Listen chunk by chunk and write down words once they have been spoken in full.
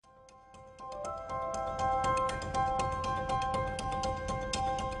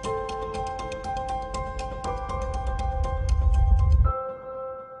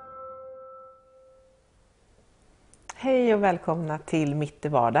Hej och välkomna till Mitt i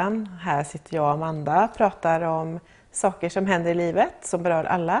vardagen. Här sitter jag och Amanda och pratar om saker som händer i livet som berör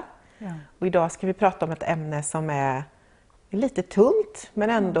alla. Ja. Och idag ska vi prata om ett ämne som är lite tungt men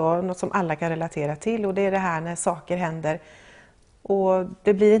ändå något som alla kan relatera till. Och det är det här när saker händer och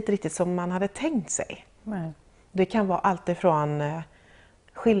det blir inte riktigt som man hade tänkt sig. Nej. Det kan vara allt ifrån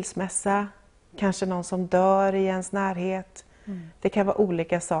skilsmässa, kanske någon som dör i ens närhet. Det kan vara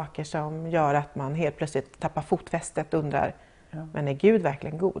olika saker som gör att man helt plötsligt tappar fotfästet och undrar, men är Gud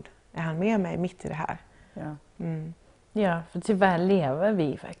verkligen god? Är han med mig mitt i det här? Ja. Mm. Ja, för tyvärr lever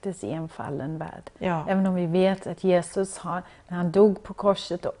vi faktiskt i en fallen värld. Ja. Även om vi vet att Jesus när han dog på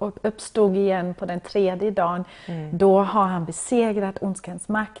korset och uppstod igen på den 3:e dagen, då har han besegrat ondskans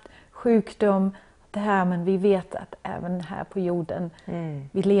makt, sjukdom, det här, men vi vet att även här på jorden,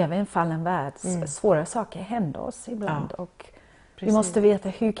 vi lever i en fallen värld. Svåra saker händer oss ibland och vi måste veta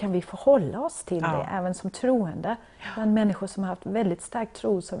hur kan vi förhålla oss till det, även som troende. Bland människor som har haft väldigt stark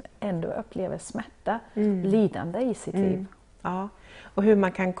tro som ändå upplever smärta, lidande i sitt liv. Ja, och hur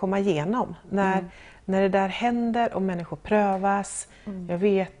man kan komma igenom när det där händer och människor prövas. Jag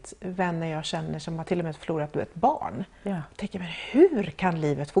vet vänner jag känner som har till och med förlorat ett barn. Ja. Jag tänker, men hur kan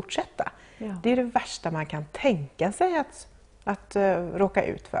livet fortsätta? Ja. Det är det värsta man kan tänka sig att råka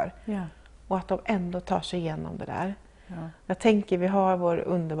ut för. Ja. Och att de ändå tar sig igenom det där. Ja. Jag tänker, vi har vår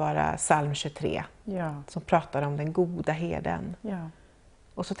underbara psalm 23 som pratar om den goda herden. Ja.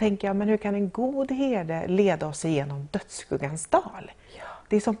 Och så tänker jag, men hur kan en god herde leda oss igenom dödsskuggans dal? Ja.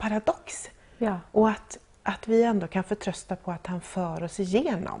 Det är som paradox. Ja. Och att vi ändå kan förtrösta på att han för oss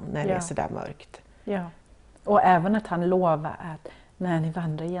igenom när det är så där mörkt. Ja. Och även att han lovar att när ni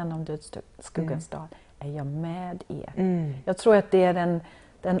vandrar genom dödsskuggans dal är jag med er. Jag tror att det är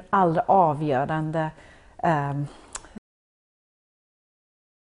den allra avgörande